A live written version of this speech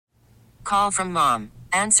Call from mom.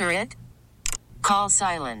 Answer it. Call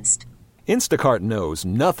silenced. Instacart knows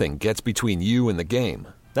nothing gets between you and the game.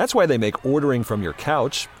 That's why they make ordering from your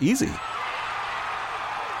couch easy.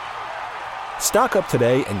 Stock up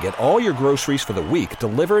today and get all your groceries for the week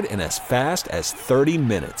delivered in as fast as 30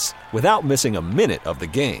 minutes without missing a minute of the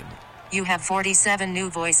game. You have 47 new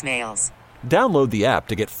voicemails. Download the app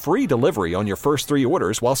to get free delivery on your first 3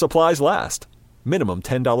 orders while supplies last. Minimum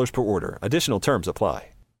 $10 per order. Additional terms apply.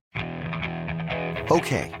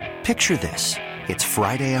 Okay, picture this. It's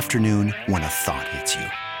Friday afternoon when a thought hits you.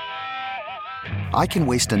 I can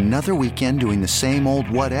waste another weekend doing the same old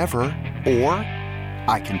whatever, or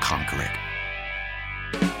I can conquer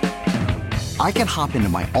it. I can hop into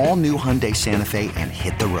my all-new Hyundai Santa Fe and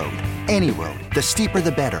hit the road. Any road. The steeper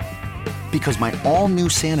the better. Because my all-new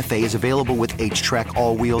Santa Fe is available with H-Track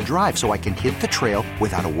all-wheel drive, so I can hit the trail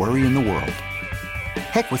without a worry in the world.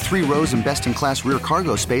 Heck, with 3 rows and best-in-class rear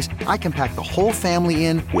cargo space, I can pack the whole family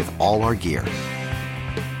in with all our gear.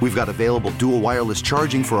 We've got available dual wireless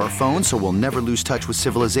charging for our phones, so we'll never lose touch with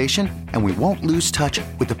civilization, and we won't lose touch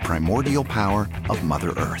with the primordial power of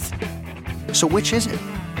Mother Earth. So which is it?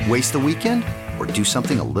 Waste the weekend or do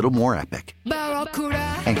something a little more epic?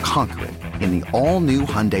 And conquer it in the all-new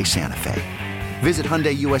Hyundai Santa Fe. Visit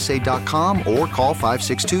HyundaiUSA.com or call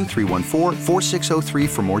 562-314-4603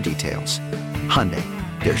 for more details. Hyundai,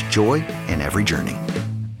 there's joy in every journey.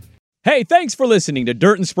 Hey, thanks for listening to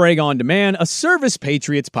Dirt and Sprague On Demand, a Service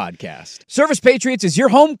Patriots podcast. Service Patriots is your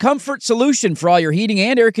home comfort solution for all your heating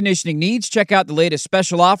and air conditioning needs. Check out the latest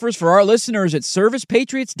special offers for our listeners at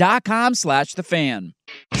servicepatriots.com/thefan.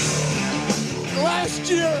 Last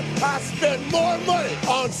year, I spent more money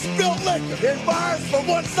on spilt liquor in bars from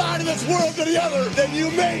one side of this world to the other than you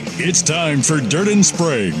made. It's time for Dirt and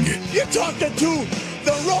Sprague. You're talking to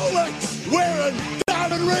the Rolex wearing,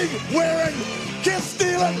 diamond ring wearing, kiss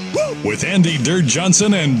stealing, woo! With Andy Dirt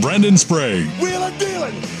Johnson and Brendan Sprague. Wheeling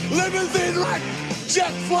dealing, limousine wreck,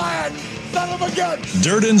 jet flying, son of a gun.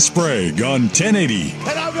 Dirt and Sprague on 1080. And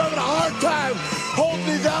I'm having a hard time holding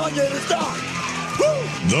these alligators down. Woo!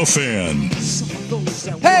 The Fan.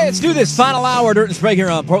 Hey, let's do this. Final hour, Dirt and Sprague here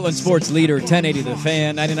on Portland Sports Leader, 1080 The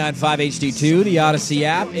Fan, 99.5 HD2, the Odyssey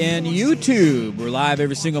app, and YouTube. We're live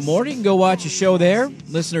every single morning. You can go watch a show there.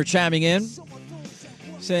 Listener chiming in,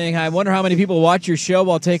 saying, I wonder how many people watch your show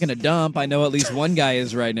while taking a dump. I know at least one guy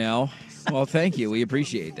is right now. Well, thank you. We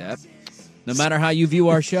appreciate that. No matter how you view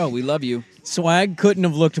our show, we love you. Swag couldn't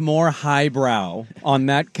have looked more highbrow on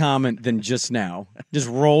that comment than just now. Just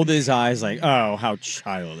rolled his eyes like, oh, how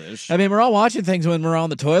childish. I mean, we're all watching things when we're on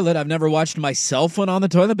the toilet. I've never watched myself when on the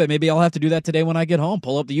toilet, but maybe I'll have to do that today when I get home.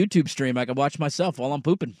 Pull up the YouTube stream. I can watch myself while I'm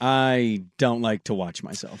pooping. I don't like to watch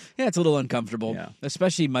myself. Yeah, it's a little uncomfortable. Yeah.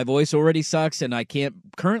 Especially my voice already sucks, and I can't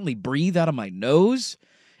currently breathe out of my nose.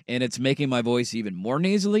 And it's making my voice even more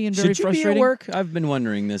nasally and very frustrating. Should you be at work? I've been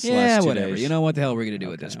wondering this last 2 days. days. Yeah, whatever. You know what the hell we're going to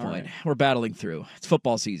do at this point? Right. We're battling through. It's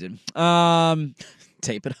football season.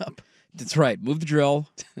 Tape it up. That's right. Move the drill.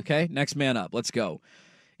 Okay, next man up. Let's go.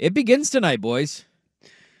 It begins tonight, boys.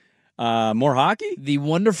 More hockey? The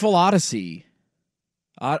wonderful Odyssey.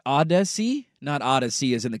 Odyssey? Not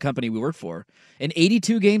Odyssey as in the company we work for. An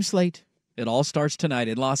 82-game slate. It all starts tonight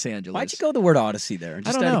in Los Angeles. Why'd you go the word Odyssey there?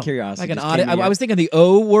 Just I don't out know. of curiosity. Like I was thinking the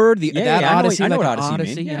O word, that Odyssey. I know like what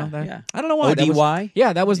Odyssey means. You know, that, Yeah. I don't know why. O-D-Y?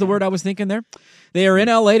 That was the word I was thinking there. They are in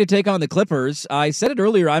L.A. to take on the Clippers. I said it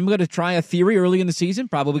earlier. I'm going to try a theory early in the season.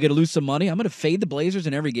 Probably going to lose some money. I'm going to fade the Blazers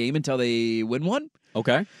in every game until they win one.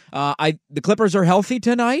 Okay. The Clippers are healthy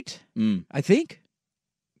tonight, I think.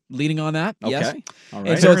 Leading on that, Okay. yes. All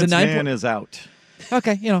right. And so it's a man is out.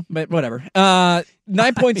 Okay, but whatever.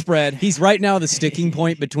 9-point spread. He's right now the sticking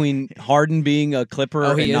point between Harden being a Clipper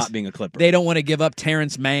and not being a Clipper. They don't want to give up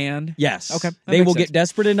Terrence Mann. Yes. Okay. They will get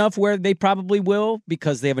desperate enough where they probably will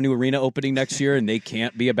because they have a new arena opening next year and they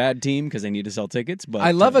can't be a bad team because they need to sell tickets. But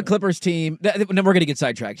I love a Clippers team. Then we're going to get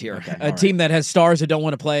sidetracked here. Okay, a team that has stars that don't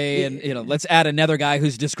want to play, and let's add another guy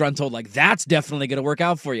who's disgruntled. Like that's definitely going to work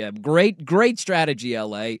out for you. Great strategy,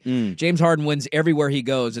 LA. James Harden wins everywhere he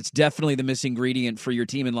goes. It's definitely the missing ingredient for your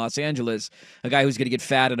team in Los Angeles. A guy who's going to get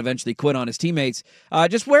fat and eventually quit on his teammates.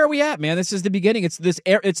 Just where are we at, man? This is the beginning. It's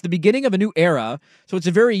the beginning of a new era. So it's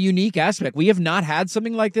a very unique aspect. We have not had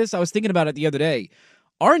something like this. I was thinking about it the other day.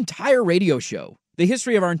 Our entire radio show, the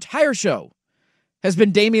history of our entire show, has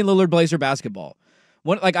been Damian Lillard Blazer basketball.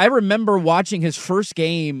 I remember watching his first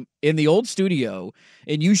game in the old studio,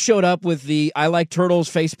 and you showed up with the I Like Turtles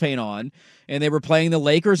face paint on, and they were playing the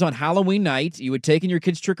Lakers on Halloween night. You had taken your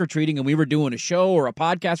kids trick-or-treating, and we were doing a show or a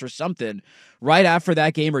podcast or something right after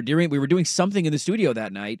that game or during. We were doing something in the studio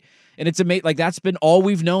that night, and it's amazing. Like, that's been all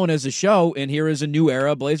we've known as a show, and here is a new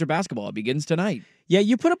era of Blazer basketball. It begins tonight. Yeah,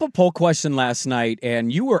 you put up a poll question last night,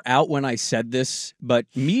 and you were out when I said this, but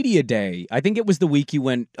Media Day, I think it was the week you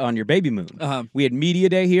went on your baby moon. We had Media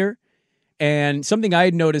Day here, and something I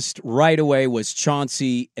had noticed right away was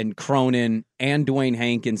Chauncey and Cronin and Dwayne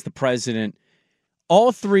Hankins, the president.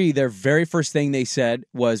 All three, their very first thing they said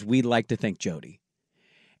was, we'd like to thank Jody.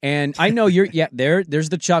 And I know there's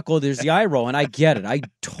the chuckle, there's the eye roll, and I get it. I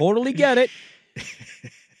totally get it.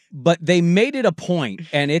 But they made it a point,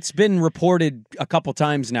 and it's been reported a couple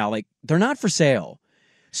times now, like, they're not for sale.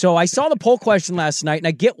 So I saw the poll question last night, and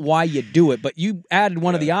I get why you do it, but you added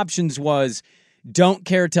one of the options was, don't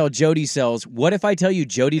care till Jody sells. What if I tell you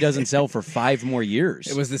Jody doesn't sell for 5 more years?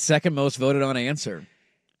 It was the second most voted on answer.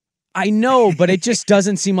 I know, but it just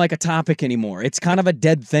doesn't seem like a topic anymore. It's kind of a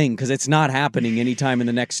dead thing because it's not happening anytime in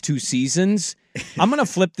the next 2 seasons. I'm going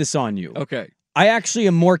to flip this on you. Okay. I actually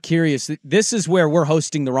am more curious. This is where we're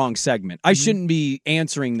hosting the wrong segment. I shouldn't be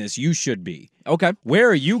answering this. You should be. Okay. Where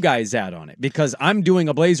are you guys at on it? Because I'm doing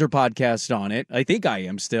a Blazer podcast on it. I think I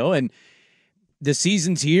am still. And the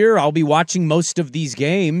season's here. I'll be watching most of these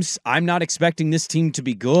games. I'm not expecting this team to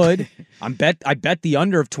be good. I bet the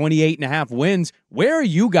under of 28.5 wins. Where are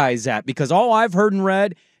you guys at? Because all I've heard and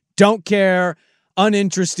read, don't care,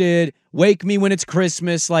 uninterested, wake me when it's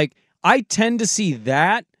Christmas. Like, I tend to see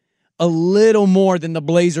that a little more than the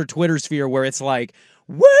Blazer Twitter sphere where it's like,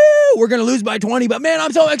 woo, we're going to lose by 20, but man,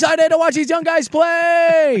 I'm so excited to watch these young guys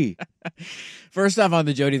play. First off, on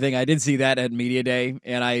the Jody thing, I did see that at Media Day,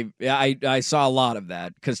 and I saw a lot of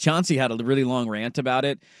that because Chauncey had a really long rant about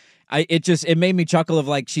it. It made me chuckle of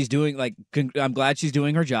like she's doing like I'm glad she's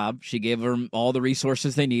doing her job. She gave them all the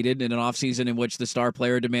resources they needed in an offseason in which the star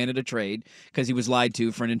player demanded a trade because he was lied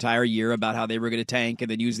to for an entire year about how they were going to tank and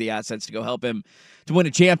then use the assets to go help him to win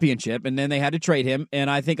a championship, and then they had to trade him. And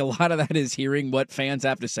I think a lot of that is hearing what fans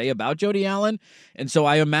have to say about Jody Allen. And so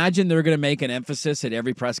I imagine they're going to make an emphasis at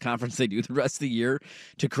every press conference they do the rest of the year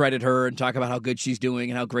to credit her and talk about how good she's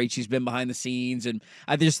doing and how great she's been behind the scenes. And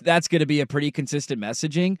that's going to be a pretty consistent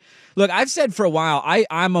messaging. Look, I've said for a while,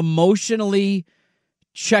 I'm emotionally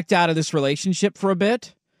checked out of this relationship for a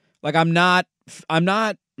bit. Like I'm not,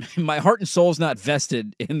 my heart and soul's not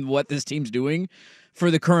vested in what this team's doing for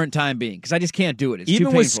the current time being, because I just can't do it. It's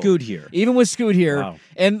even too with painful. Scoot here. Even with Scoot here. Wow.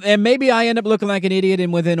 And maybe I end up looking like an idiot,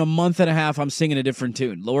 and within a month and a half, I'm singing a different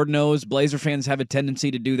tune. Lord knows Blazer fans have a tendency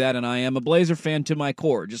to do that, and I am a Blazer fan to my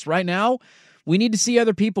core. Just right now, we need to see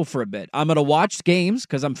other people for a bit. I'm going to watch games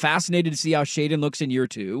because I'm fascinated to see how Shaedon looks in year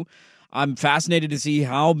 2. I'm fascinated to see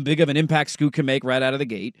how big of an impact Scoot can make right out of the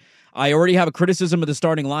gate. I already have a criticism of the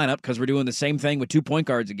starting lineup because we're doing the same thing with 2 point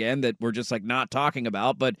guards again that we're just like not talking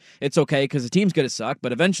about, but it's okay because the team's going to suck.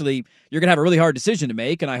 But eventually you're going to have a really hard decision to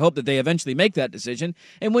make, and I hope that they eventually make that decision.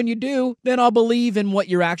 And when you do, then I'll believe in what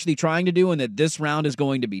you're actually trying to do and that this round is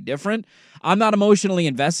going to be different. I'm not emotionally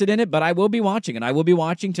invested in it, but I will be watching, and I will be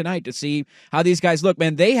watching tonight to see how these guys look.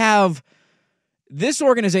 Man, they have this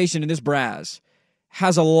organization and this brass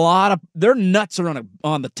has a lot of their nuts are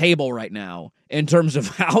on the table right now in terms of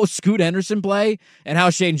how Scoot Henderson play and how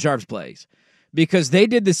Shaedon Sharps plays. Because they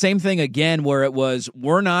did the same thing again where it was,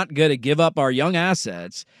 we're not going to give up our young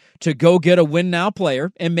assets to go get a win-now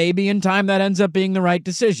player, and maybe in time that ends up being the right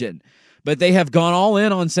decision. But they have gone all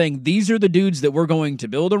in on saying these are the dudes that we're going to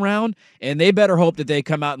build around, and they better hope that they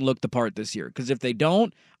come out and look the part this year. Because if they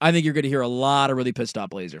don't, I think you're going to hear a lot of really pissed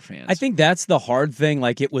off Blazer fans. I think that's the hard thing.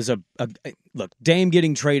 Like it was look, Dame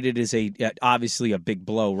getting traded is obviously a big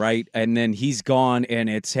blow, right? And then he's gone, and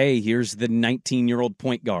it's, hey, here's the 19-year-old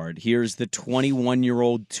point guard. Here's the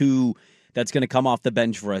 21-year-old 2 that's going to come off the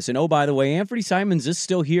bench for us. And oh, by the way, Anthony Simons is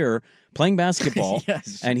still here playing basketball,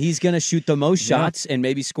 yes. And he's going to shoot the most shots and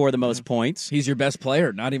maybe score the most points. He's your best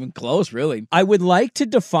player. Not even close, really. I would like to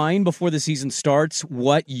define before the season starts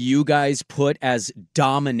what you guys put as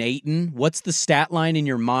dominating. What's the stat line in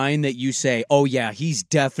your mind that you say, oh, yeah, he's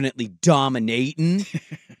definitely dominating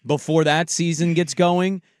before that season gets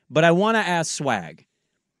going? But I want to ask Swag.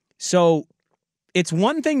 So it's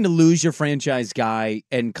one thing to lose your franchise guy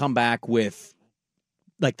and come back with,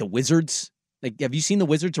 like, the Wizards. Like, have you seen the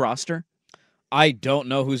Wizards roster? I don't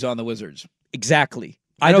know who's on the Wizards. Exactly.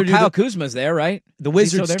 I know Kyle Kuzma's there, right? The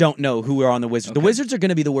Wizards don't know who are on the Wizards. Okay. The Wizards are going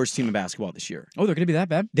to be the worst team in basketball this year. Oh, they're going to be that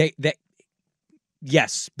bad?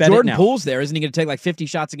 Yes. Bet Jordan it now. Poole's there. Isn't he going to take like 50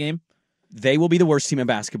 shots a game? They will be the worst team in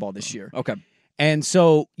basketball this year. Okay. And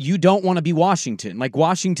so you don't want to be Washington. Like,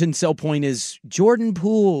 Washington's sell point is Jordan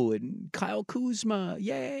Poole and Kyle Kuzma.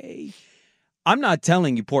 Yay. I'm not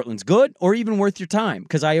telling you Portland's good or even worth your time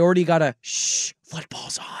because I already got a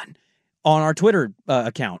football's on our Twitter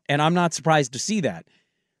account, and I'm not surprised to see that.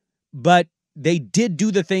 But they did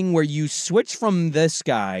do the thing where you switch from this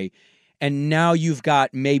guy, and now you've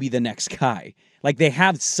got maybe the next guy. Like, they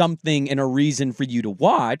have something and a reason for you to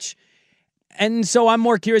watch. And so I'm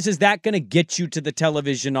more curious, is that going to get you to the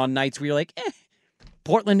television on nights where you're like,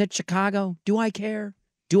 Portland at Chicago? Do I care?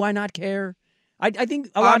 Do I not care? I think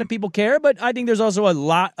a lot of people care, but I think there's also a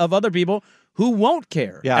lot of other people who won't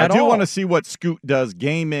care. Yeah, at I do all. want to see what Scoot does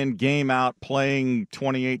game in, game out, playing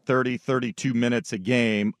 28, 30, 32 minutes a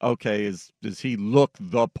game. Okay, does he look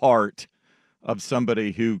the part of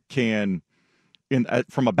somebody who can,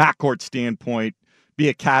 from a backcourt standpoint, be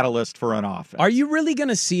a catalyst for an offense? Are you really going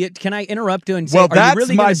to see it? Can I interrupt you and say, well, are that's you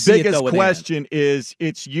really my see biggest it, though, question is,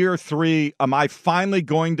 it's year 3. Am I finally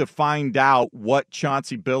going to find out what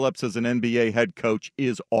Chauncey Billups as an NBA head coach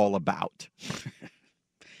is all about?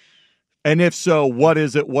 And if so, what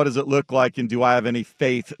is it? What does it look like? And do I have any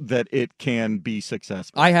faith that it can be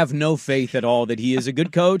successful? I have no faith at all that he is a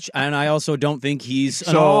good coach, and I also don't think he's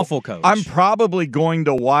an awful coach. I'm probably going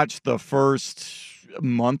to watch the first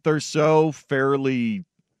month or so fairly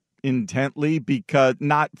intently because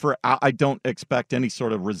I don't expect any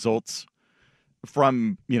sort of results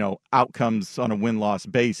from, outcomes on a win-loss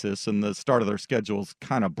basis, and the start of their schedule is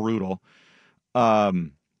kind of brutal.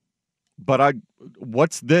 But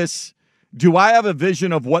what's this? Do I have a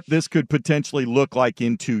vision of what this could potentially look like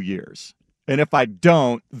in 2 years? And if I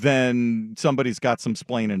don't, then somebody's got some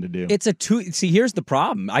splaining to do. See, here's the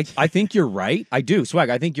problem. I think you're right. I do, Swag.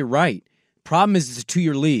 I think you're right. Problem is, it's a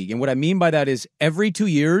 2-year league. And what I mean by that is every 2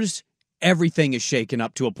 years, everything is shaken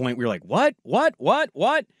up to a point where you're like, what?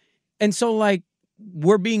 And so, like,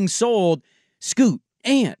 we're being sold Scoot,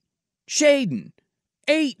 Ant, Shaedon,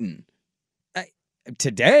 Ayton.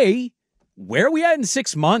 Today, where are we at in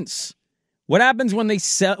 6 months? What happens when they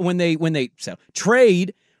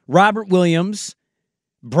trade Robert Williams,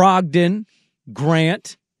 Brogdon,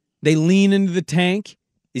 Grant? They lean into the tank.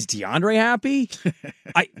 Is DeAndre happy?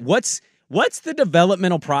 What's the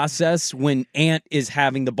developmental process when Ant is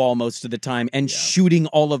having the ball most of the time and shooting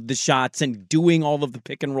all of the shots and doing all of the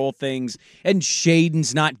pick and roll things, and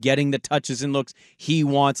Shaedon's not getting the touches and looks he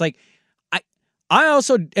wants? Like, I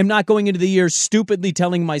also am not going into the year stupidly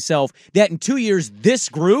telling myself that in 2 years, this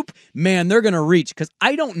group, man, they're going to reach, because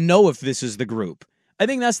I don't know if this is the group. I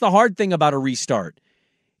think that's the hard thing about a restart.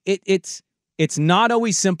 It's not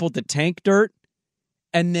always simple to tank dirt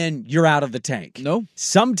and then you're out of the tank. No.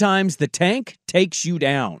 Sometimes the tank takes you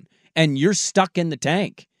down and you're stuck in the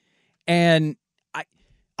tank. And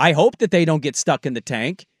I hope that they don't get stuck in the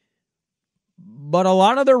tank. But a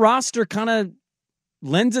lot of their roster kind of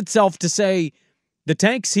lends itself to say, the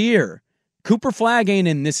tank's here. Cooper Flagg ain't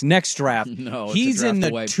in this next draft. No, he's in the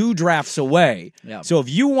away. 2 drafts away. Yeah. So if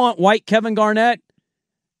you want white Kevin Garnett,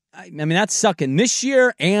 I mean, that's sucking this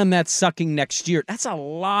year and that's sucking next year. That's a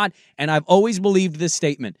lot. And I've always believed this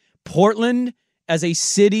statement. Portland as a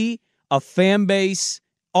city, a fan base,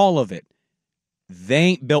 all of it, they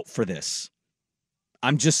ain't built for this.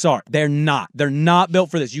 I'm just sorry. They're not. They're not built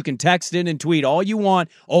for this. You can text in and tweet all you want.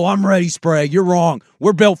 Oh, I'm ready, Sprague. You're wrong.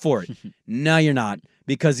 We're built for it. No, you're not.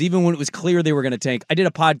 Because even when it was clear they were going to tank, I did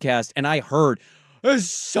a podcast and I heard, this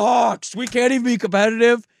sucks. We can't even be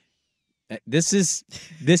competitive. This is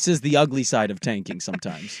the ugly side of tanking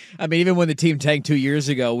sometimes. I mean, even when the team tanked 2 years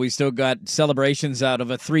ago, we still got celebrations out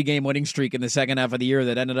of a 3-game winning streak in the second half of the year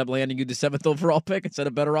that ended up landing you the 7th overall pick instead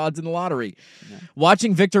of better odds in the lottery. Yeah.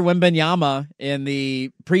 Watching Victor Wembanyama in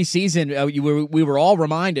the preseason, we were all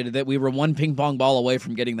reminded that we were one ping pong ball away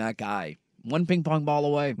from getting that guy. One ping pong ball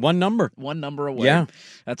away. One number away. Yeah.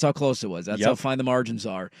 That's how close it was. That's how fine the margins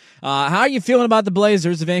are. How are you feeling about the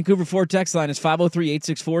Blazers? The Vancouver Ford text line is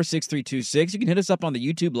 503-864-6326. You can hit us up on the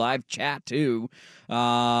YouTube live chat, too,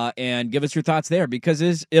 and give us your thoughts there, because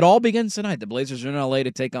it all begins tonight. The Blazers are in L.A. to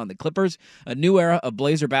take on the Clippers, a new era of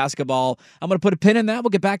Blazer basketball. I'm going to put a pin in that. We'll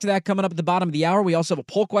get back to that coming up at the bottom of the hour. We also have a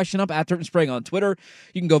poll question up at Dirt and Sprague on Twitter.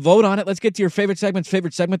 You can go vote on it. Let's get to your favorite segment,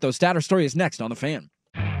 though. Stat or story is next on The Fan.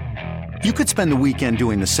 You could spend the weekend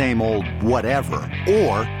doing the same old whatever,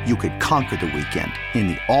 or you could conquer the weekend in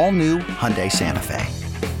the all-new Hyundai Santa Fe.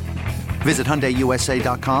 Visit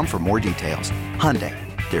HyundaiUSA.com for more details. Hyundai,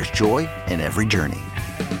 there's joy in every journey.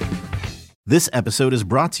 This episode is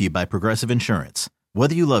brought to you by Progressive Insurance.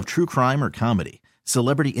 Whether you love true crime or comedy,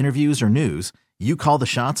 celebrity interviews or news, you call the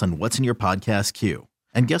shots on what's in your podcast queue.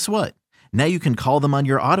 And guess what? Now you can call them on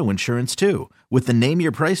your auto insurance, too, with the Name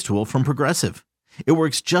Your Price tool from Progressive. It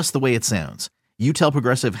works just the way it sounds. You tell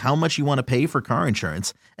Progressive how much you want to pay for car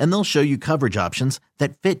insurance, and they'll show you coverage options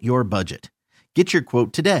that fit your budget. Get your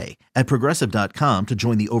quote today at Progressive.com to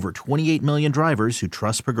join the over 28 million drivers who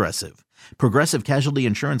trust Progressive. Progressive Casualty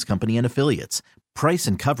Insurance Company and Affiliates. Price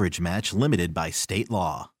and coverage match limited by state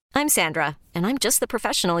law. I'm Sandra, and I'm just the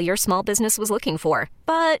professional your small business was looking for.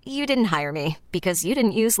 But you didn't hire me because you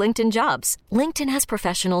didn't use LinkedIn Jobs. LinkedIn has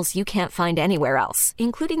professionals you can't find anywhere else,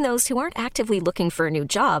 including those who aren't actively looking for a new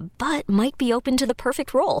job, but might be open to the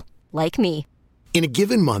perfect role, like me. In a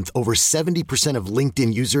given month, over 70% of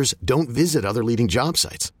LinkedIn users don't visit other leading job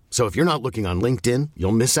sites. So if you're not looking on LinkedIn,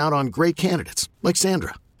 you'll miss out on great candidates like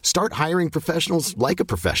Sandra. Start hiring professionals like a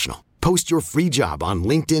professional. Post your free job on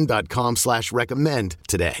linkedin.com/recommend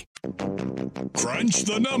today. Crunch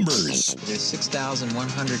the numbers. There's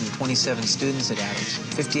 6,127 students at Adams,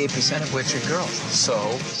 58% of which are girls.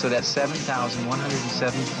 So that's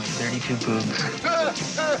 7,107.32 boobs.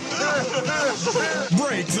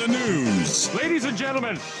 Break the news. Ladies and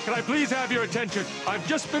gentlemen, can I please have your attention? I've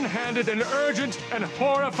just been handed an urgent and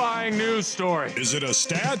horrifying news story. Is it a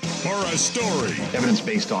stat or a story? Evidence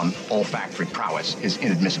based on olfactory prowess is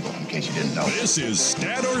inadmissible, in case you didn't know. This is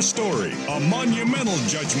Stat or Story, a monumental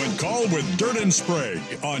judgment call with Dirt and Sprague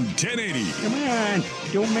on 1080. Come on,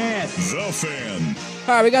 do math. The Fan.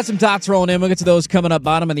 All right, we got some dots rolling in. We'll get to those coming up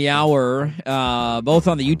bottom of the hour, both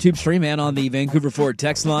on the YouTube stream and on the Vancouver Forward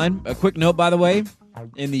text line. A quick note, by the way,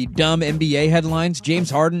 in the dumb NBA headlines, James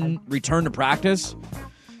Harden returned to practice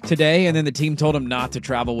today, and then the team told him not to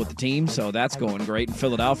travel with the team, so that's going great in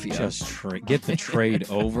Philadelphia. Just get the trade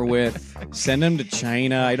over with. Send him to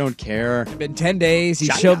China. I don't care. It's been 10 days. He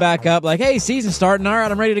showed back up like, hey, season's starting. All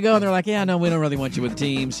right, I'm ready to go. And they're like, yeah, no, we don't really want you with the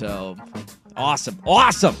team, so awesome.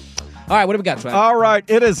 Awesome. All right, what do we got, Swag? All right,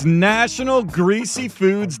 it is National Greasy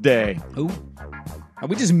Foods Day. Ooh. Are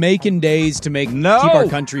we just making days to keep our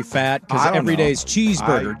country fat? Because every day is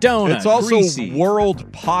cheeseburger, donut, It's also greasy.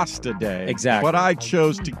 World Pasta Day. Exactly. But I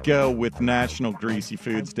chose to go with National Greasy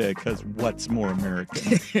Foods Day because what's more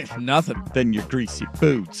American Nothing. than your greasy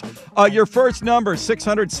foods? Your first number,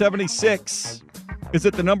 676. Is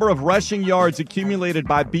it the number of rushing yards accumulated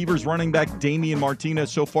by Beavers running back Damian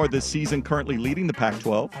Martinez so far this season, currently leading the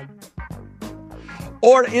Pac-12?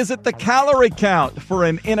 Or is it the calorie count for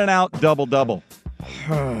an In-N-Out double-double?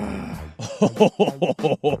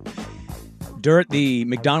 Dirt, the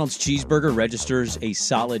McDonald's cheeseburger registers a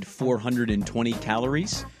solid 420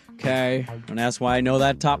 calories. Okay. Don't ask why I know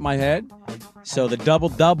that top of my head. So the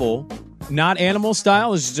double-double, not animal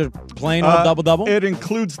style, is just a plain old double-double? It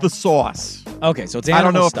includes the sauce. Okay, so it's animal I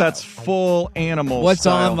don't know style. if that's full animal What's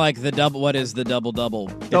style. on like the double? What is the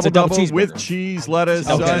double-double? It's a double cheeseburger with cheese, lettuce,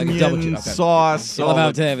 onion, sauce. I love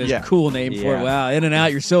how they have a cool name for it. Wow,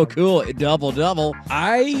 In-N-Out, you're so cool. Double-double.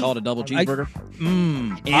 It's called a double cheeseburger.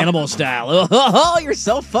 Animal style. Oh, you're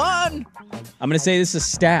so fun. I'm going to say this is a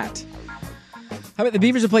stat. How about the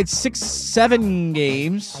Beavers have played 7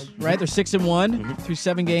 games, right? They're 6-1 through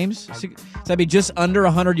 7 games. So that'd be just under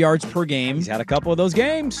 100 yards per game. He's had a couple of those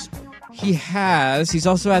games. He has. He's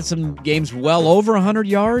also had some games well over 100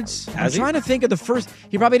 yards. Has I'm trying to think of the first.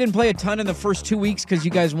 He probably didn't play a ton in the first 2 weeks because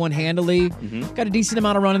you guys won handily. Got a decent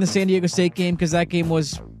amount of run in the San Diego State game because that game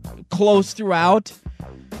was close throughout.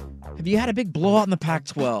 Have you had a big blowout in the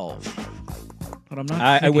Pac-12? But I'm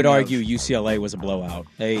not. I would argue UCLA was a blowout.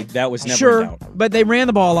 That was never sure, a doubt. But they ran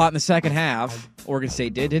the ball a lot in the second half. Oregon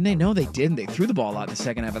State didn't they? No, they didn't. They threw the ball a lot in the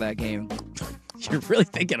second half of that game. You're really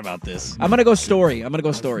thinking about this. I'm gonna go story.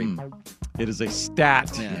 It is a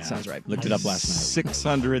stat. Yeah, that sounds right. Looked it up last night.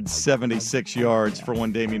 676 yards for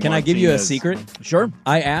one Damian Can Martinez. I give you a secret? Sure.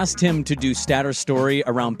 I asked him to do stat or story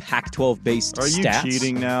around Pac-12 based stats. Are you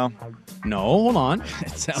cheating now? No, hold on.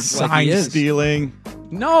 It sounds Sign like he is. stealing.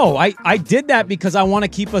 No, I did that because I want to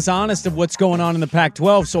keep us honest of what's going on in the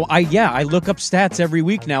Pac-12. So I look up stats every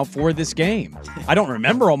week now for this game. I don't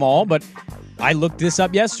remember them all, but I looked this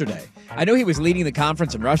up yesterday. I know he was leading the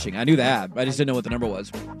conference in rushing. I knew that. I just didn't know what the number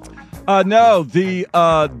was. No, the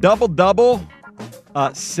double-double,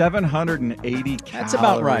 780 calories. That's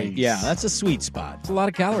about right. Yeah, that's a sweet spot. It's a lot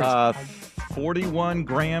of calories. 41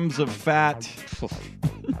 grams of fat.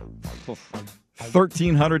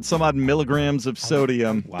 1,300 some odd milligrams of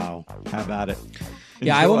sodium. Wow. How about it?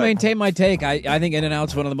 Yeah, I will Enjoy. maintain my take. I think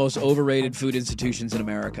In-N-Out's one of the most overrated food institutions in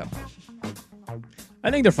America. I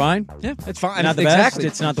think they're fine. Yeah, it's fine. Not the best.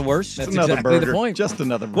 It's not the worst. That's another exactly burger. the point. Just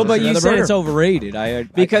another burger. Well, but you Another said burger. it's overrated.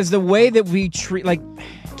 Because the way that we treat, like,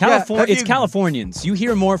 California, Yeah, it's Californians. You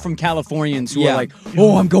hear more from Californians who Yeah. are like,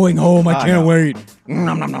 "Oh, I'm going home. I can't wait."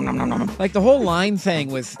 Like the whole line thing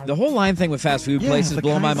with fast food places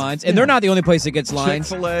blow my mind. And they're not the only place that gets lines.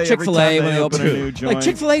 Chick-fil-A when they open a new joint. Like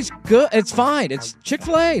Chick-fil-A's good. It's fine. It's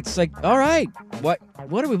Chick-fil-A. It's like, all right,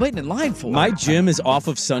 what are we waiting in line for? My gym is off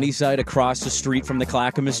of Sunnyside across the street from the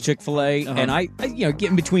Clackamas Chick-fil-A. And I get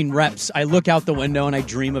in between reps. I look out the window and I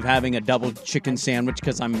dream of having a double chicken sandwich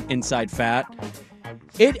because I'm inside fat.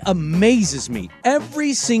 It amazes me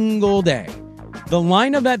every single day. The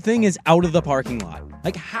line of that thing is out of the parking lot.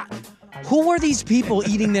 Like, who are these people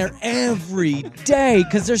eating there every day?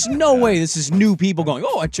 Because there's no way this is new people going,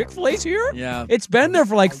 oh, a Chick-fil-A's here? Yeah. It's been there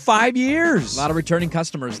for like 5 years. A lot of returning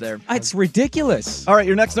customers there. It's ridiculous. All right,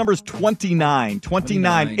 your next number is 29.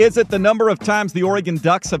 29. Is it the number of times the Oregon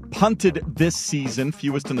Ducks have punted this season,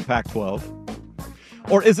 fewest in the Pac-12?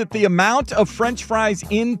 Or is it the amount of French fries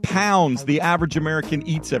in pounds the average American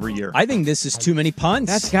eats every year? I think this is too many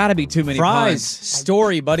punts. That's got to be too many fries. punts.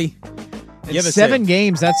 Story, buddy. It's 7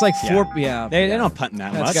 games. That's like 4. Yeah. They don't punt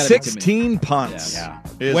that much. 16 punts. Yeah.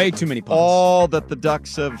 Way too many punts. All that the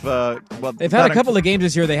Ducks have. They've had a couple of games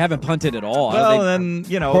this year they haven't punted at all. Well, then,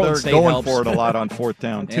 they're going for it a lot on fourth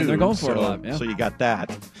down, too. And they're going for it a lot, yeah. So you got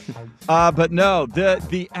that. But no,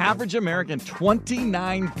 the average American,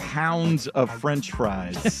 29 pounds of French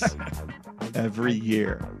fries every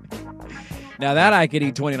year. Now that I could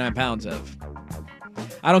eat 29 pounds of.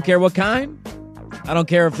 I don't care what kind. I don't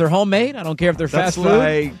care if they're homemade. I don't care if they're fast food.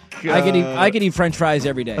 Like, I could eat French fries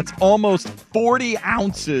every day. That's almost 40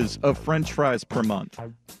 ounces of French fries per month.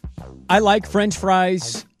 I like French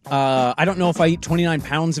fries. I don't know if I eat 29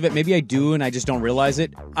 pounds of it. Maybe I do, and I just don't realize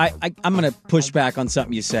it. I'm going to push back on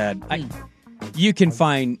something you said. You can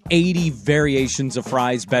find 80 variations of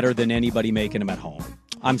fries better than anybody making them at home.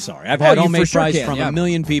 I'm sorry. I've had homemade fries from a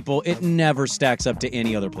million people. It never stacks up to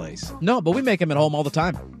any other place. No, but we make them at home all the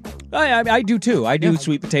time. I do, too. I do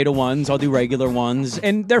sweet potato ones. I'll do regular ones,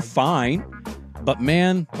 and they're fine. But,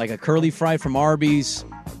 man, like a curly fry from Arby's,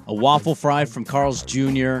 a waffle fry from Carl's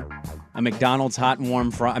Jr., a McDonald's hot and warm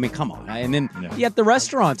fry. I mean, come on. And then you have the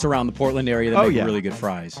restaurants around the Portland area that make really good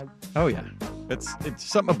fries. Oh, yeah. It's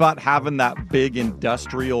something about having that big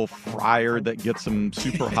industrial fryer that gets them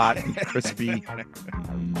super hot and crispy.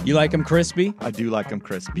 You like them crispy? I do like them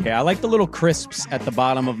crispy. Yeah, I like the little crisps at the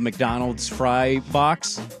bottom of McDonald's fry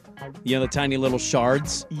box. The tiny little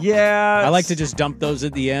shards. Yeah. I like to just dump those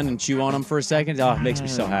at the end and chew on them for a second. Oh, it makes me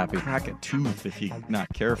so happy. Crack a tooth if you're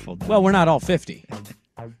not careful. Well, we're not all 50.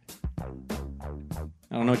 I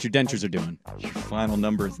don't know what your dentures are doing. Your final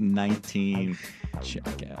number is 19.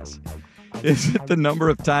 Jackass. Is it the number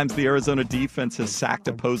of times the Arizona defense has sacked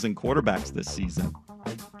opposing quarterbacks this season?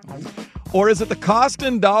 Or is it the cost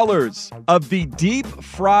in dollars of the deep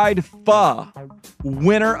fried pho,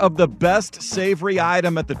 winner of the best savory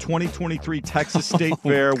item at the 2023 Texas State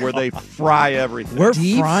Fair, where they fry everything? We're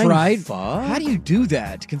deep fried pho? How do you do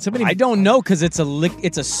that? Can somebody? I don't know, because it's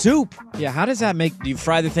a soup. Yeah, how does that make? Do you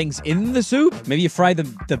fry the things in the soup? Maybe you fry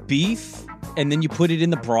the beef and then you put it in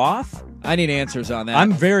the broth. I need answers on that.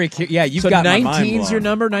 I'm very curious. Yeah, you've got my mind blown. 19's your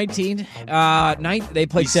number, 19. They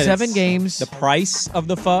played 7 games. The price of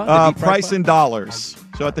the pho? Price in dollars.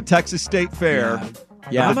 So at the Texas State Fair,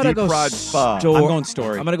 I'm going to go fried pho. I'm going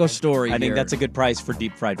story. I'm going to go story I think that's a good price for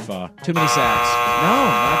deep fried pho. Too many sacks.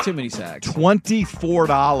 No, not too many sacks.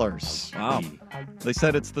 $24. Wow. They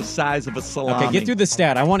said it's the size of a salami. Okay, get through the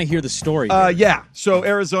stat. I want to hear the story. Yeah. So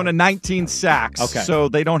Arizona, 19 sacks. Okay. So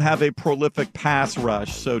they don't have a prolific pass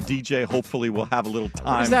rush. So DJ hopefully will have a little time.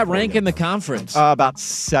 Where does that rank in the conference? About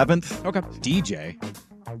 7th. Okay. DJ.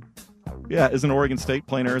 Yeah, isn't Oregon State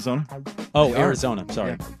playing Arizona? Oh, Arizona.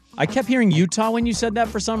 Sorry. Yeah. I kept hearing Utah when you said that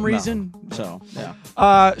for some reason. No. So,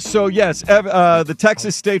 yeah. So yes, the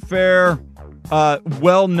Texas State Fair,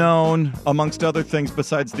 well known amongst other things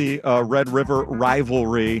besides the Red River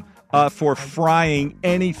rivalry, for frying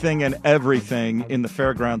anything and everything in the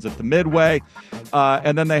fairgrounds at the Midway.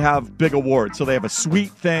 And then they have big awards. So they have a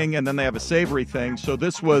sweet thing and then they have a savory thing. So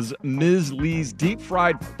this was Ms. Lee's deep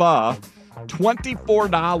fried pho,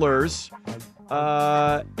 $24.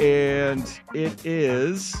 And it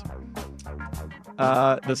is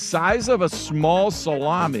the size of a small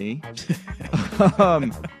salami.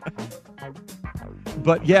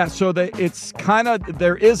 But yeah, so it's kind of,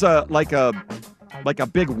 there is a like a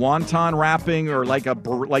big wonton wrapping, or like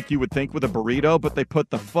you would think with a burrito, but they put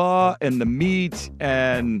the pho and the meat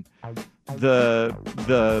and the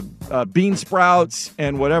bean sprouts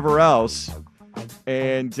and whatever else.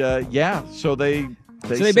 And so they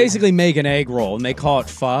So they basically make an egg roll, and they call it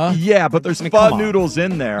pho? Yeah, but there's pho noodles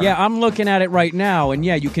in there. Yeah, I'm looking at it right now, and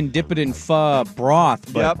yeah, you can dip it in pho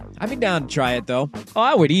broth. But I'd be down to try it, though. Oh,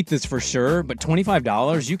 I would eat this for sure, but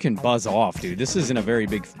 $25, you can buzz off, dude. This isn't a very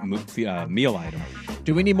big meal item.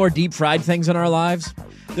 Do we need more deep fried things in our lives?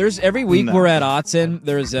 There's every week we're at Autzen.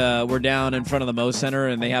 We're down in front of the Mo Center,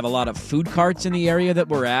 and they have a lot of food carts in the area that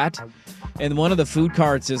we're at. And one of the food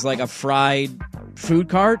carts is like a fried food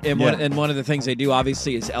cart, and one of the things they do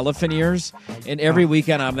obviously is elephant ears. And every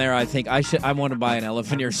weekend I'm there, I think I want to buy an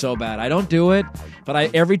elephant ear so bad. I don't do it,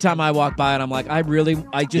 but every time I walk by it, I'm like, I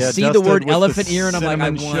just see the word elephant ear, and I'm like, I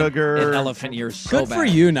want an elephant ear so bad. Good for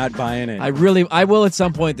you not buying it. I will at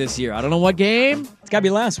some point this year. I don't know what game. It's got to be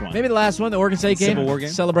the last one. Maybe the last one, the Oregon State game. Civil War game.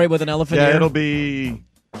 Celebrate with an elephant ear. Yeah, it'll be.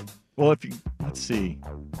 Well, let's see.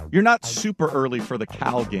 You're not super early for the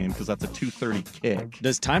Cal game because that's a 2:30 kick.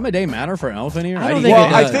 Does time of day matter for an elephant ear?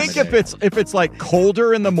 I think if it's like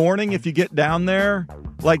colder in the morning, if you get down there,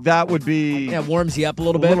 like that would be. Yeah, warms you up a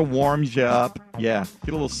little bit. A little warms you up. Yeah,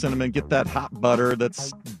 get a little cinnamon. Get that hot butter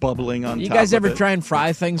that's bubbling on top. You guys ever of it. try and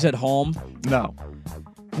fry things at home? No,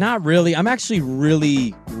 not really. I'm actually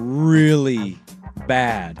really, really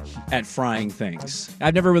bad at frying things.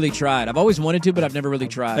 I've never really tried. I've always wanted to, but I've never really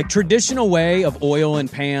tried. Like traditional way of oil and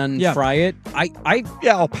pan fry it.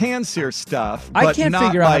 I'll pan sear stuff. I but can't not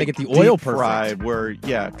figure out how to like get the oil deep fry perfect.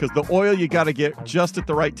 Because the oil you got to get just at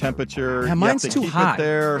the right temperature. Yeah, mine's you have to too keep hot. It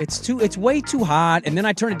there. It's way too hot, and then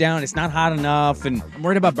I turn it down. It's not hot enough, and I'm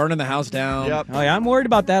worried about burning the house down. Yep. Oh yeah, I'm worried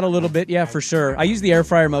about that a little bit. Yeah, for sure. I use the air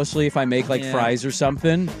fryer mostly if I make fries or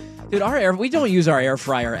something. Dude, we don't use our air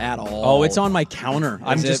fryer at all. Oh, it's on my counter.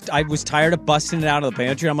 I was tired of busting it out of the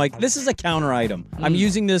pantry. I'm like, this is a counter item. I'm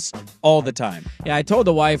using this all the time. Yeah, I told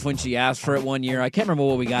the wife when she asked for it one year, I can't remember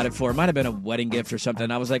what we got it for. It might have been a wedding gift or something.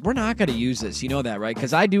 I was like, we're not going to use this. You know that, right?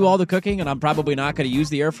 Because I do all the cooking, and I'm probably not going to use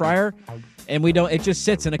the air fryer. And we don't. It just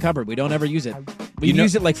sits in a cupboard. We don't ever use it. We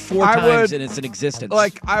use it like 4 times, and it's in existence.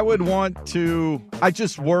 Like, I would want to. I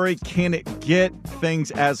just worry, can it get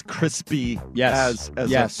things as crispy as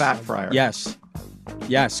a fat fryer? Yes.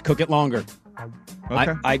 Cook it longer.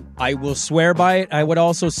 Okay. I will swear by it. I would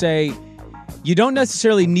also say you don't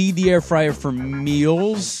necessarily need the air fryer for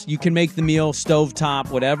meals. You can make the meal stovetop,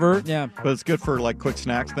 whatever. Yeah. But it's good for like quick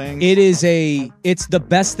snacks things. It's the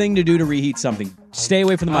best thing to do to reheat something. Stay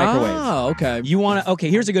away from the microwave. Oh, okay.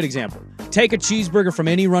 Here's a good example. Take a cheeseburger from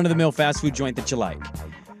any run-of-the-mill fast food joint that you like.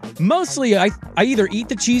 Mostly, I either eat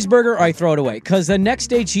the cheeseburger or I throw it away because the next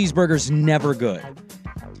day cheeseburger's never good.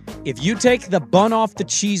 If you take the bun off the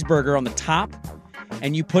cheeseburger on the top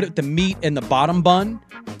and you put the meat in the bottom bun,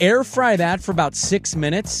 air fry that for about 6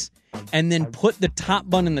 minutes, and then put the top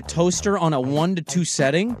bun in the toaster on a 1 to 2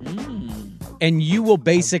 setting, and you will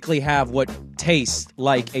basically have what tastes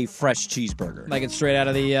like a fresh cheeseburger. Like it's straight out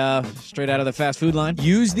of the fast food line?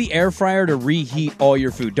 Use the air fryer to reheat all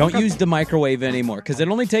your food. Don't use the microwave anymore because it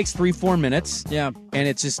only takes 3-4 minutes. Yeah. And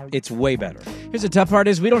it's way better. Here's the tough part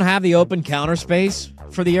is we don't have the open counter space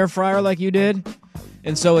for the air fryer like you did.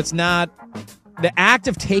 And so it's not the act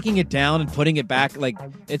of taking it down and putting it back,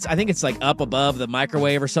 I think it's like up above the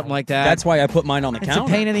microwave or something like that. That's why I put mine on the counter. It's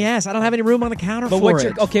a pain in the ass. I don't have any room on the counter for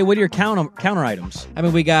it. What are your counter items? I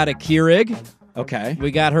mean, we got a Keurig. Okay. We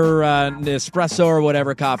got her Nespresso or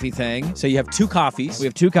whatever coffee thing. So you have 2 coffees. We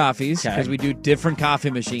have 2 coffees because we do different coffee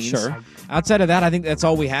machines. Sure. Outside of that, I think that's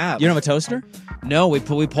all we have. You don't have a toaster? No, we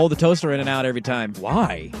pull the toaster in and out every time.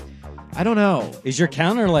 Why? I don't know. Is your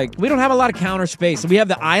counter like... We don't have a lot of counter space. We have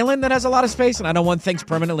the island that has a lot of space, and I don't want things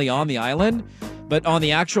permanently on the island. But on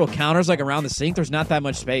the actual counters, like around the sink, there's not that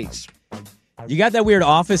much space. You got that weird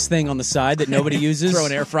office thing on the side that nobody uses? Throw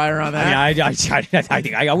an air fryer on that? I mean, I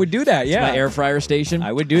think I would do that, yeah. It's my air fryer station?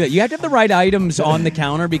 I would do that. You have to have the right items on the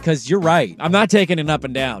counter because you're right. I'm not taking it up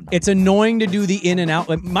and down. It's annoying to do the in and out.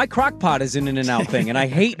 Like, my crock pot is an in and out thing, and I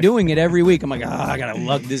hate doing it every week. I'm like, I got to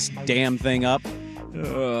lug this damn thing up.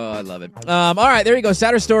 Oh, I love it. All right, there you go.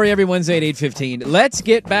 Saturday Story every Wednesday at 8:15. Let's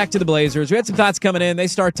get back to the Blazers. We had some thoughts coming in. They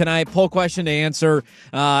start tonight. Poll question to answer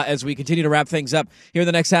as we continue to wrap things up here in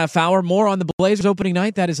the next half hour. More on the Blazers opening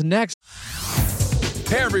night. That is next.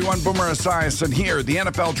 Hey everyone, Boomer Esiason here. The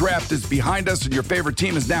NFL Draft is behind us and your favorite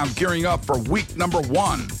team is now gearing up for week number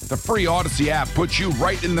 1. The free Odyssey app puts you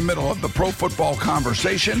right in the middle of the pro football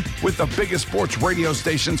conversation with the biggest sports radio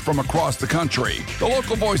stations from across the country. The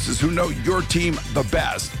local voices who know your team the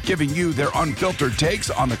best, giving you their unfiltered takes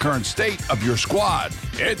on the current state of your squad.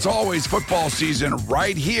 It's always football season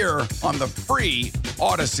right here on the free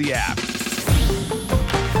Odyssey app.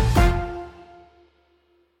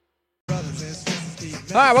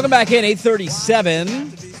 All right, welcome back in,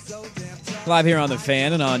 8:37. Live here on The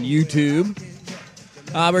Fan and on YouTube.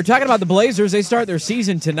 We're talking about the Blazers. They start their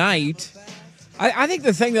season tonight. I think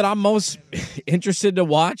the thing that I'm most interested to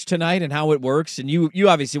watch tonight and how it works, and you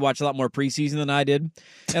obviously watched a lot more preseason than I did,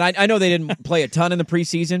 and I know they didn't play a ton in the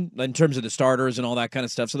preseason in terms of the starters and all that kind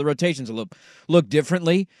of stuff, so the rotations will look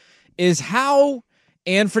differently, is how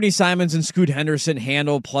Anthony Simons and Scoot Henderson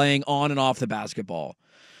handle playing on and off the basketball.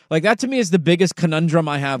 Like, that to me is the biggest conundrum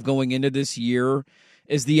I have going into this year,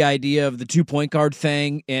 is the idea of the 2-point guard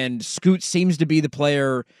thing, and Scoot seems to be the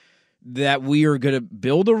player that we are going to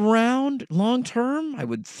build around long term, I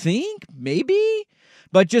would think, maybe.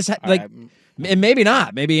 But just and maybe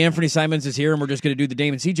not. Maybe Anthony Simons is here and we're just going to do the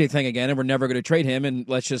Dame and CJ thing again and we're never going to trade him and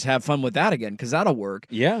let's just have fun with that again because that'll work.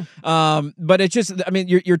 Yeah. But it's just, I mean,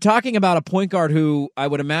 you're talking about a point guard who I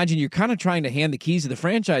would imagine you're kind of trying to hand the keys of the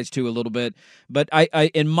franchise to a little bit. But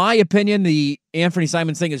I in my opinion, the Anthony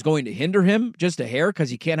Simons thing is going to hinder him just a hair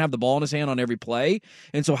because he can't have the ball in his hand on every play.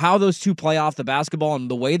 And so how those two play off the basketball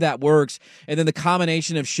and the way that works, and then the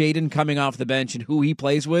combination of Shaedon coming off the bench and who he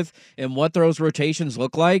plays with and what those rotations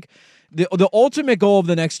look like, the ultimate goal of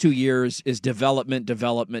the next 2 years is development.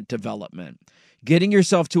 Getting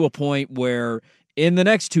yourself to a point where in the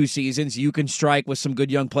next 2 seasons you can strike with some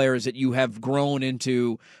good young players that you have grown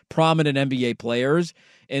into prominent NBA players.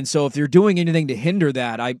 And so if you're doing anything to hinder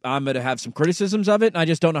that, I'm going to have some criticisms of it, and I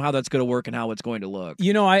just don't know how that's going to work and how it's going to look.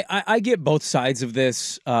 You know, I get both sides of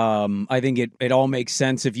this. I think it all makes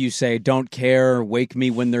sense if you say, don't care, wake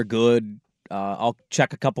me when they're good. I'll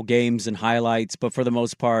check a couple games and highlights, but for the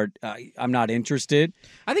most part, I'm not interested.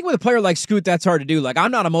 I think with a player like Scoot, that's hard to do. Like,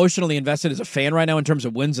 I'm not emotionally invested as a fan right now in terms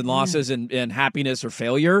of wins and losses and happiness or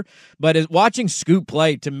failure, but watching Scoot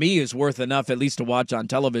play, to me, is worth enough at least to watch on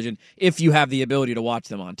television if you have the ability to watch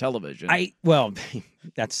them on television. Well,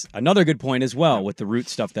 that's another good point as well with the root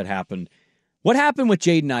stuff that happened. What happened with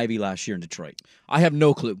Jaden Ivey last year in Detroit? I have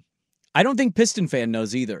no clue. I don't think Piston fan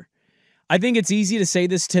knows either. I think it's easy to say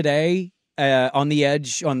this today, on the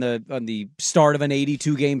edge, on the start of an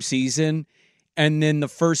 82-game season, and then the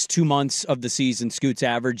first 2 months of the season, Scoot's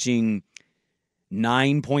averaging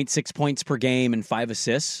 9.6 points per game and 5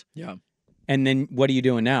 assists. Yeah. And then what are you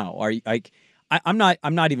doing now? I'm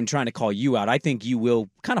not even trying to call you out. I think you will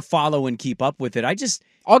kind of follow and keep up with it.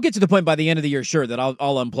 I'll get to the point by the end of the year, sure, that I'll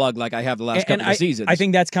unplug like I have the last couple of seasons. I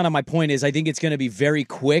think that's kind of my point is I think it's going to be very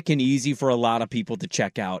quick and easy for a lot of people to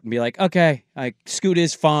check out and be like, okay, Scoot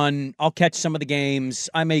is fun. I'll catch some of the games.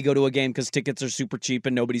 I may go to a game because tickets are super cheap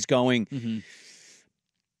and nobody's going. Mm-hmm.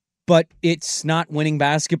 But it's not winning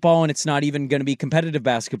basketball, and it's not even going to be competitive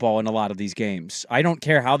basketball in a lot of these games. I don't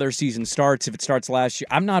care how their season starts. If it starts last year,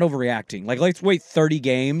 I'm not overreacting. Like, let's wait 30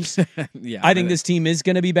 games. Yeah, I think this team is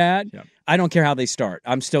going to be bad. Yeah. I don't care how they start.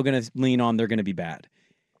 I'm still going to lean on they're going to be bad.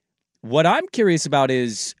 What I'm curious about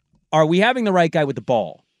is, are we having the right guy with the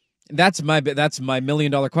ball? That's my $1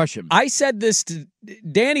 million question. I said this to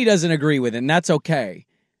Danny, doesn't agree with it, and that's okay.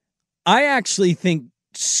 I actually think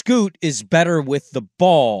Scoot is better with the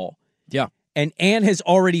ball. Yeah. And Ant has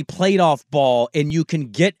already played off ball, and you can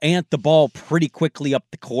get Ant the ball pretty quickly up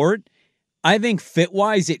the court. I think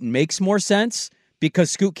fit-wise, it makes more sense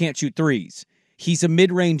because Scoot can't shoot threes. He's a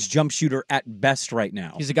mid-range jump shooter at best right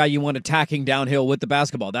now. He's a guy you want attacking downhill with the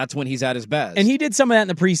basketball. That's when he's at his best. And he did some of that in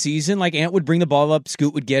the preseason. Like, Ant would bring the ball up,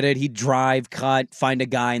 Scoot would get it. He'd drive, cut, find a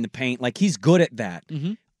guy in the paint. Like, he's good at that.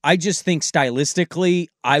 Mm-hmm. I just think stylistically,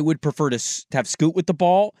 I would prefer to have Scoot with the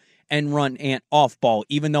ball and run Ant off ball,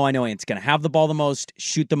 even though I know Ant's going to have the ball the most,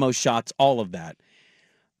 shoot the most shots, all of that.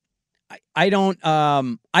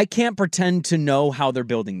 I can't pretend to know how they're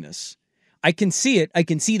building this. I can see it. I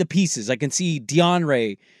can see the pieces. I can see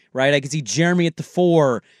DeAndre, right? I can see Jeremy at the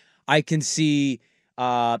 4. I can see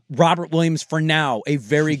Robert Williams for now, a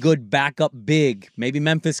very good backup big. Maybe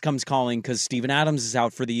Memphis comes calling because Steven Adams is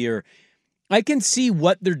out for the year. I can see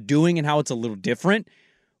what they're doing and how it's a little different.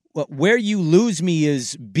 Where you lose me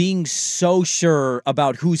is being so sure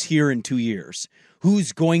about who's here in 2 years,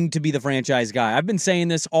 who's going to be the franchise guy. I've been saying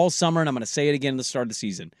this all summer, and I'm going to say it again at the start of the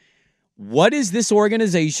season. What is this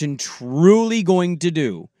organization truly going to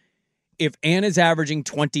do if Ant is averaging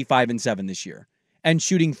 25-7 this year and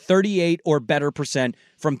shooting 38 or better %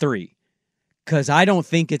 from 3? Because I don't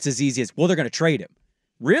think it's as easy as, well, they're going to trade him.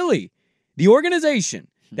 Really? The organization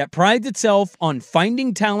that prides itself on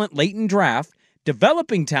finding talent late in draft,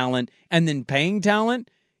 developing talent, and then paying talent,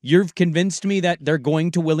 you've convinced me that they're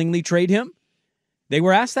going to willingly trade him? They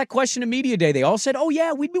were asked that question at Media Day. They all said, oh,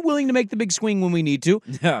 yeah, we'd be willing to make the big swing when we need to.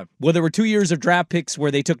 Yeah. Well, there were 2 years of draft picks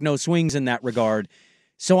where they took no swings in that regard.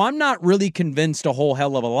 So I'm not really convinced a whole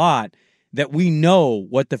hell of a lot that we know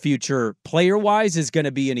what the future player-wise is going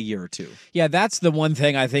to be in a year or two. Yeah, that's the one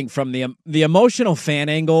thing I think from the emotional fan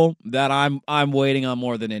angle that I'm waiting on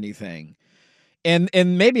more than anything. And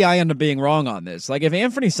maybe I end up being wrong on this. Like, if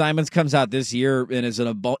Anthony Simons comes out this year and is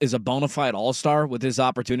a bona fide all-star with his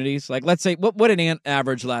opportunities, like, let's say, what did Ant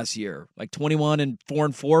average last year? Like 21 and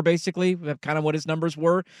 4-4, basically, kind of what his numbers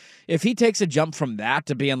were. If he takes a jump from that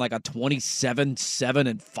to being like a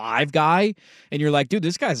 27-7-5 guy, and you're like, dude,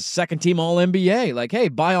 this guy's a second-team All-NBA. Like, hey,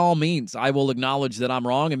 by all means, I will acknowledge that I'm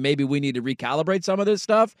wrong, and maybe we need to recalibrate some of this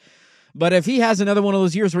stuff. But if he has another one of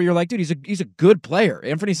those years where you're like, dude, he's a good player.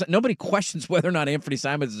 Nobody questions whether or not Anthony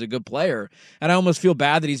Simons is a good player. And I almost feel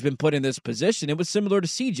bad that he's been put in this position. It was similar to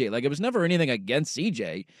CJ. Like, it was never anything against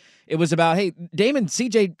CJ. It was about, hey, Damon,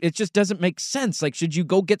 CJ, it just doesn't make sense. Like, should you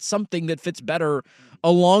go get something that fits better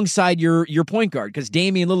alongside your point guard? Because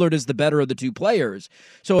Damian Lillard is the better of the two players.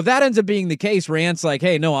 So if that ends up being the case where Ant's like,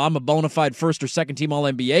 hey, no, I'm a bona fide first or second team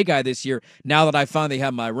All-NBA guy this year, now that I finally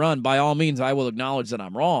have my run, by all means, I will acknowledge that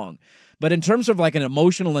I'm wrong. But in terms of like an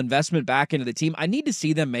emotional investment back into the team, I need to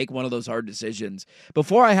see them make one of those hard decisions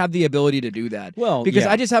before I have the ability to do that. Well, because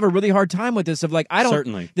yeah. I just have a really hard time with this of like, I don't,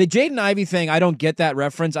 Certainly. The Jaden Ivey thing, I don't get that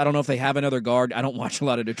reference. I don't know if they have another guard. I don't watch a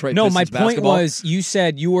lot of Detroit Pistons my basketball. point was, you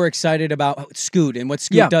said you were excited about Scoot and what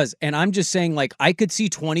Scoot does. And I'm just saying, like, I could see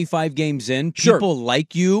 25 games in, people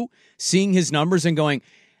like you seeing his numbers and going,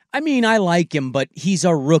 I mean, I like him, but he's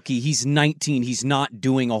a rookie. He's 19. He's not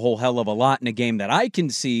doing a whole hell of a lot in a game that I can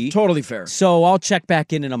see. Totally fair. So I'll check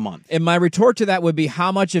back in a month. And my retort to that would be,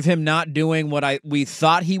 how much of him not doing what we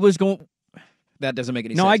thought he was going... That doesn't make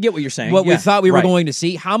any sense. No, I get what you're saying. What we thought we were going to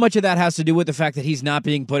see, how much of that has to do with the fact that he's not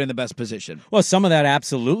being put in the best position? Well, some of that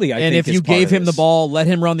absolutely, I think, and if is you part gave of him this. the ball, let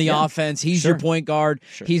him run the offense, he's your point guard,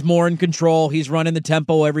 he's more in control, he's running the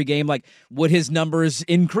tempo every game, like, would his numbers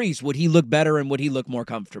increase? Would he look better and would he look more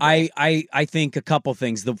comfortable? I think a couple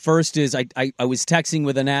things. The first is I was texting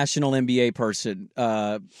with a national NBA person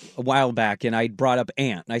a while back, and I brought up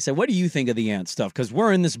Ant. And I said, what do you think of the Ant stuff? Because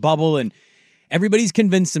we're in this bubble, and everybody has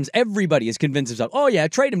convinced himself, oh, yeah,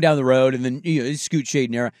 trade him down the road, and then Scoot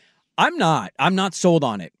Shaedon era. I'm not sold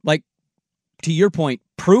on it. Like, to your point,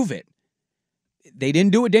 prove it. They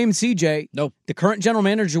didn't do it, Dame CJ. No. The current general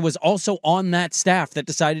manager was also on that staff that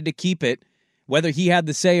decided to keep it. Whether he had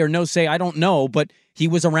the say or no say, I don't know, but he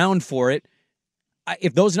was around for it.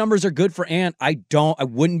 If those numbers are good for Ant, I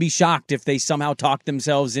wouldn't be shocked if they somehow talk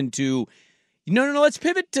themselves into, no, let's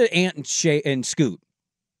pivot to Ant and Scoot.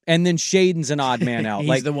 And then Shaedon's an odd man out.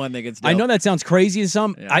 He's the one that gets dealt. I know that sounds crazy to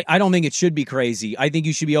some. Yeah. I don't think it should be crazy. I think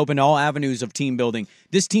you should be open to all avenues of team building.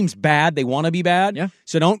 This team's bad. They want to be bad. Yeah.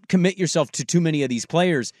 So don't commit yourself to too many of these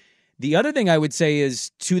players. The other thing I would say is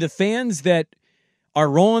to the fans that are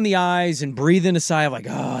rolling the eyes and breathing a sigh of like,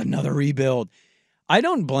 another rebuild. I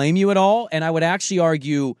don't blame you at all. And I would actually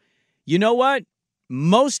argue, you know what?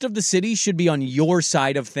 Most of the city should be on your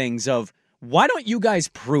side of things of, why don't you guys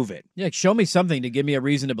prove it? Yeah, show me something to give me a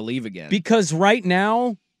reason to believe again. Because right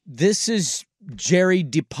now, this is Jerry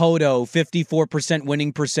DiPoto, 54%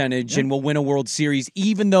 winning percentage, and will win a World Series,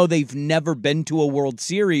 even though they've never been to a World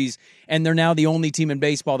Series, and they're now the only team in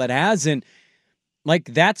baseball that hasn't. Like,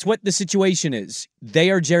 that's what the situation is. They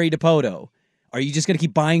are Jerry DiPoto. Are you just going to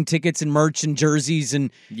keep buying tickets and merch and jerseys? And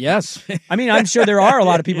yes. I mean, I'm sure there are a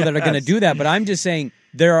lot of people that are going to do that, but I'm just saying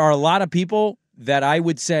there are a lot of people that I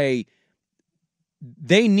would say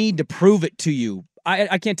they need to prove it to you.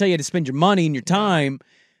 I can't tell you to spend your money and your time,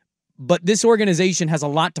 but this organization has a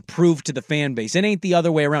lot to prove to the fan base. It ain't the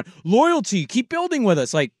other way around. Loyalty, keep building with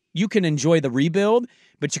us. Like, you can enjoy the rebuild,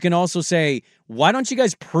 but you can also say, why don't you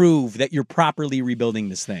guys prove that you're properly rebuilding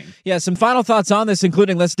this thing? Yeah, some final thoughts on this,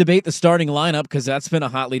 including let's debate the starting lineup, because that's been a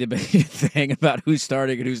hotly debated thing about who's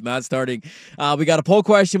starting and who's not starting. We got a poll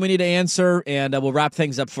question we need to answer, and we'll wrap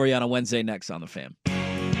things up for you on a Wednesday next on The Fan.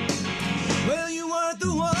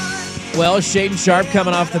 Well, Shaedon Sharpe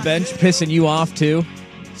coming off the bench, pissing you off too.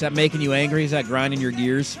 Is that making you angry? Is that grinding your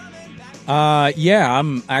gears? Yeah,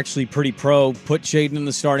 I'm actually pretty pro. Put Shaedon in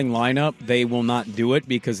the starting lineup. They will not do it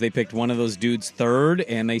because they picked one of those dudes third,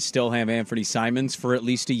 and they still have Anthony Simons for at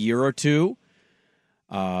least a year or two.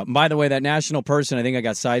 By the way, that national person, I think I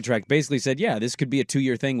got sidetracked, basically said, yeah, this could be a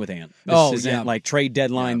 2-year thing with Ant. This isn't like trade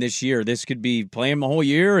deadline this year. This could be play him the whole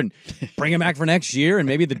year and bring him back for next year, and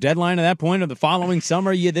maybe the deadline at that point of the following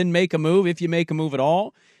summer, you then make a move, if you make a move at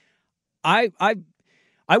all. I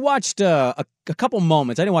watched a couple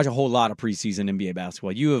moments. I didn't watch a whole lot of preseason NBA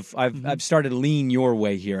basketball. I've started to lean your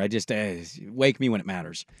way here. I just wake me when it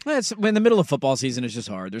matters. It's in the middle of football season. It's just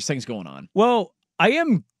hard. There's things going on. Well, I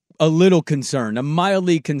am a little concerned. I'm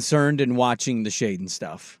mildly concerned in watching the Shaedon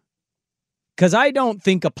stuff. Because I don't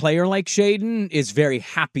think a player like Shaedon is very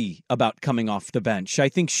happy about coming off the bench. I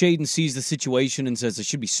think Shaedon sees the situation and says, I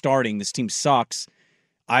should be starting. This team sucks.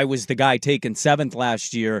 I was the guy taken 7th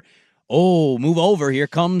last year. Oh, move over. Here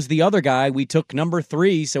comes the other guy. We took number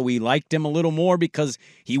 3, so we liked him a little more because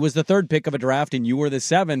he was the 3rd pick of a draft and you were the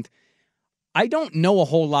 7th. I don't know a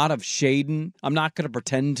whole lot of Shaedon. I'm not going to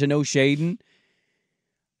pretend to know Shaedon.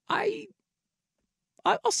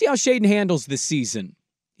 I'll see how Shaedon handles this season.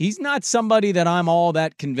 He's not somebody that I'm all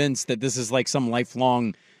that convinced that this is like some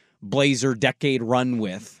lifelong Blazer decade run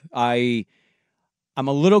with. I'm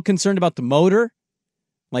a little concerned about the motor.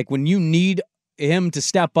 Like when you need him to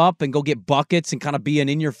step up and go get buckets and kind of be an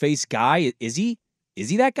in-your-face guy, is he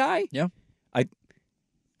that guy? Yeah.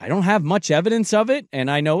 I don't have much evidence of it, and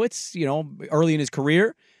I know it's, early in his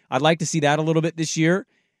career. I'd like to see that a little bit this year.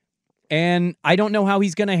 And I don't know how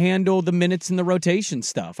he's going to handle the minutes and the rotation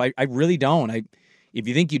stuff. I really don't. If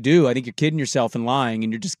you think you do, I think you're kidding yourself and lying,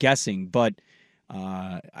 and you're just guessing. But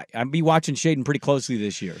I'll be watching Shaedon pretty closely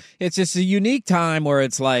this year. It's just a unique time where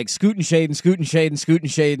it's like scooting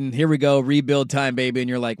Shaedon. Here we go, rebuild time, baby. And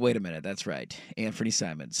you're like, wait a minute, that's right. Anthony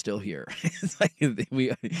Simon's still here. It's like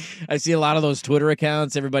I see a lot of those Twitter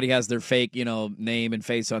accounts. Everybody has their fake, name and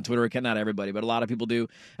face on Twitter account. Not everybody, but a lot of people do.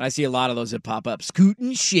 And I see a lot of those that pop up.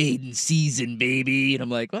 Scooting Shaedon season, baby. And I'm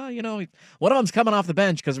like, well, one of them's coming off the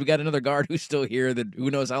bench because we got another guard who's still here that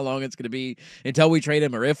who knows how long it's going to be until we trade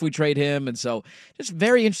him or if we trade him. And so just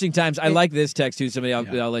very interesting times. I like this text, too. Somebody,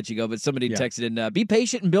 I'll let you go, but somebody texted in, be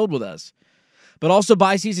patient and build with us. But also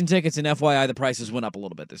buy season tickets, and FYI, the prices went up a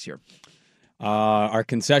little bit this year. Our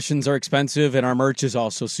concessions are expensive, and our merch is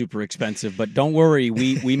also super expensive. But don't worry,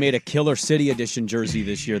 we made a Killer City Edition jersey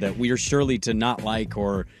this year that we are surely to not like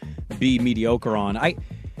or be mediocre on.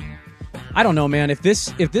 I don't know, man. If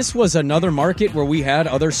this was another market where we had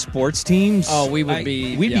other sports teams, we'd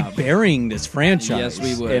be burying this franchise. Yes,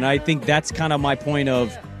 we would. And I think that's kind of my point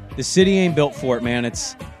of the city ain't built for it, man.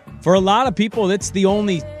 It's for a lot of people, it's the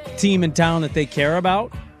only team in town that they care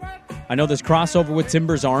about. I know there's crossover with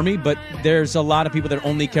Timbers Army, but there's a lot of people that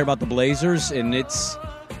only care about the Blazers, and it's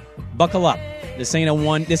buckle up. This ain't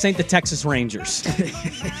the Texas Rangers.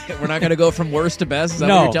 We're not going to go from worst to best? Is that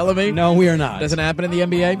what you're telling me? No, we are not. Doesn't happen in the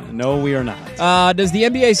NBA? No, we are not. Does the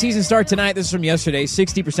NBA season start tonight? This is from yesterday.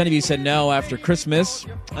 60% of you said no after Christmas.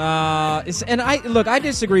 And I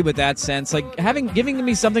disagree with that sense. Like giving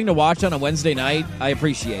me something to watch on a Wednesday night, I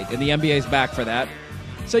appreciate. And the NBA's back for that.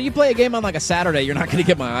 So you play a game on like a Saturday, you're not going to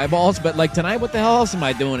get my eyeballs. But like tonight, what the hell else am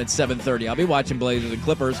I doing at 7:30? I'll be watching Blazers and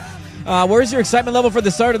Clippers. Where's your excitement level for the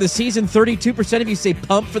start of the season? 32% of you say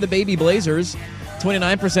pump for the baby Blazers.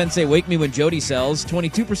 29% say wake me when Jody sells.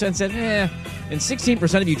 22% said and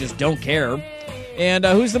 16% of you just don't care. And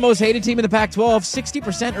who's the most hated team in the Pac-12?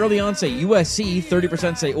 60% early on say USC.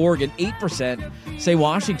 30% say Oregon. 8% say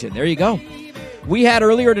Washington. There you go. We had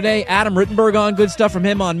earlier today Adam Rittenberg on. Good stuff from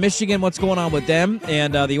him on Michigan, what's going on with them,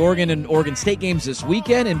 and the Oregon and Oregon State games this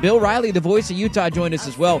weekend. And Bill Riley, the voice of Utah, joined us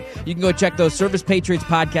as well. You can go check those Service Patriots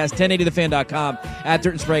podcast, 1080thefan.com, at Dirt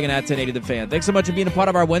and Sprague and at 1080thefan. Thanks so much for being a part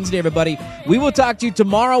of our Wednesday, everybody. We will talk to you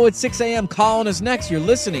tomorrow at 6 a.m. Calling us next. You're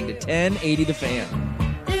listening to 1080 The Fan.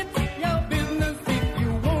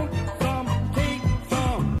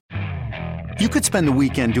 You could spend the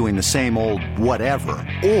weekend doing the same old whatever,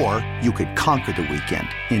 or you could conquer the weekend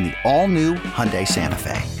in the all-new Hyundai Santa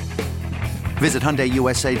Fe. Visit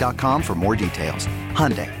HyundaiUSA.com for more details.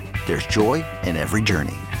 Hyundai, there's joy in every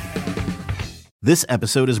journey. This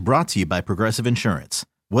episode is brought to you by Progressive Insurance.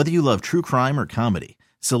 Whether you love true crime or comedy,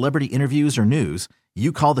 celebrity interviews or news,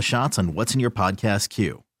 you call the shots on what's in your podcast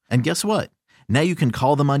queue. And guess what? Now you can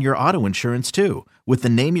call them on your auto insurance too with the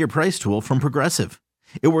Name Your Price tool from Progressive.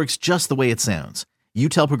 It works just the way it sounds. You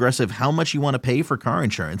tell Progressive how much you want to pay for car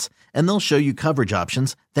insurance, and they'll show you coverage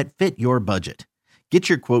options that fit your budget. Get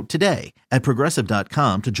your quote today at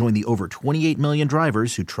Progressive.com to join the over 28 million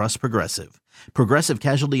drivers who trust Progressive. Progressive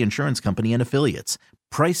Casualty Insurance Company and Affiliates.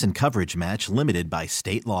 Price and coverage match limited by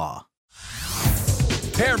state law.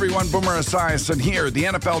 Hey everyone, Boomer Esiason here. The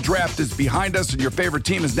NFL Draft is behind us and your favorite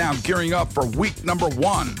team is now gearing up for week number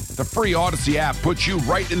 1. The free Odyssey app puts you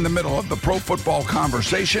right in the middle of the pro football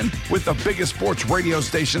conversation with the biggest sports radio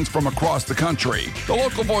stations from across the country. The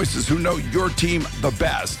local voices who know your team the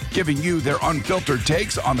best, giving you their unfiltered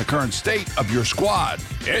takes on the current state of your squad.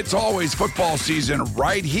 It's always football season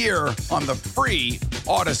right here on the free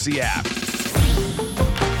Odyssey app.